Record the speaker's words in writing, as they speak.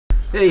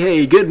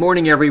Hey, good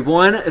morning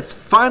everyone. It's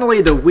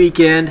finally the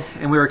weekend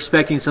and we're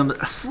expecting some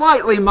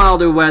slightly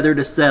milder weather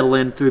to settle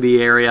in through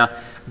the area,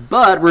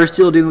 but we're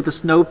still dealing with the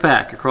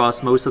snowpack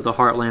across most of the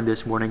heartland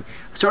this morning.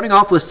 Starting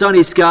off with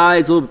sunny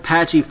skies, a little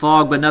patchy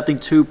fog, but nothing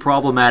too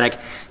problematic.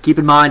 Keep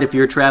in mind if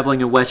you're traveling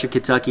in western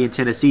Kentucky and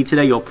Tennessee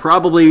today, you'll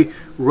probably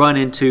run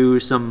into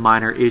some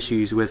minor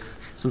issues with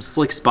some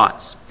slick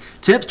spots.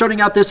 Temps starting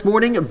out this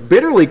morning,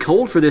 bitterly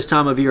cold for this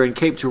time of year in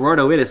Cape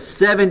Girardeau. It is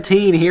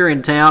 17 here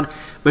in town,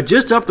 but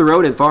just up the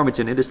road in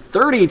Farmington, it is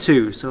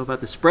 32. So about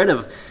the spread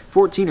of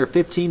 14 or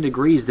 15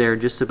 degrees there,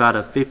 just about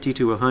a 50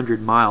 to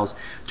 100 miles.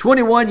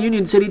 21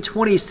 Union City,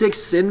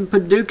 26 in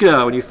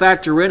Paducah. When you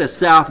factor in a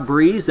south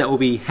breeze that will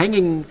be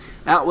hanging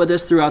out with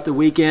us throughout the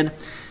weekend,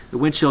 the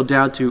wind chill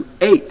down to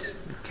 8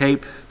 in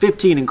Cape,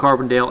 15 in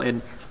Carbondale,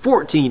 and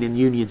 14 in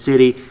Union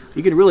City.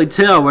 You can really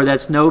tell where that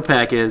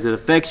snowpack is. It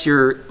affects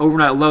your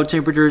overnight low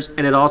temperatures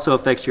and it also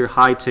affects your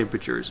high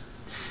temperatures.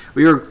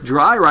 We are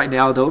dry right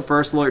now though.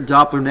 First Alert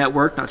Doppler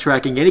network not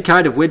tracking any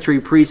kind of wintry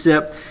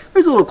precip.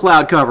 There's a little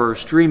cloud cover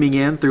streaming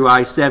in through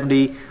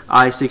I-70,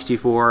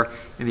 I-64,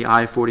 and the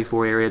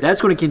I-44 area.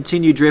 That's going to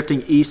continue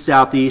drifting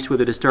east-southeast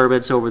with a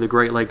disturbance over the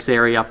Great Lakes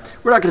area.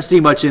 We're not going to see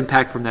much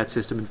impact from that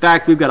system. In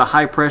fact, we've got a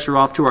high pressure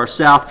off to our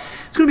south.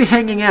 It's going to be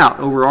hanging out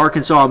over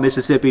Arkansas and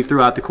Mississippi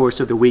throughout the course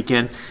of the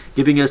weekend,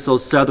 giving us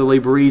those southerly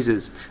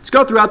breezes. Let's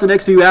go throughout the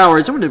next few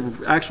hours. I'm going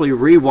to actually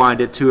rewind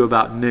it to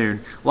about noon.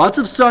 Lots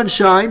of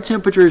sunshine,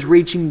 temperatures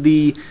reaching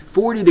the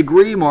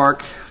 40-degree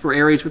mark for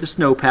areas with a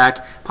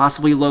snowpack,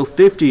 possibly low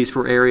 50s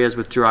for areas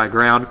with dry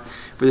ground.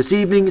 For this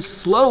evening,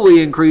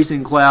 slowly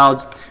increasing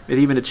clouds with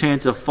even a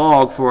chance of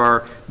fog for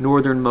our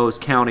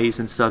northernmost counties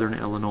in southern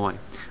Illinois.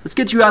 Let's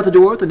get you out the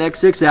door the next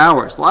 6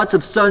 hours. Lots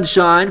of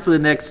sunshine for the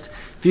next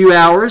few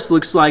hours.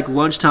 Looks like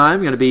lunchtime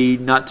going to be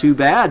not too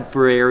bad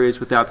for areas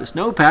without the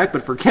snowpack,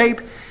 but for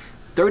Cape,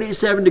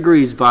 37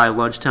 degrees by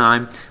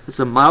lunchtime. With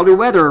some milder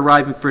weather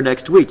arriving for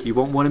next week. You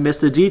won't want to miss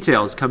the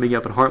details coming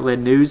up at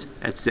Heartland News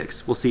at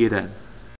 6. We'll see you then.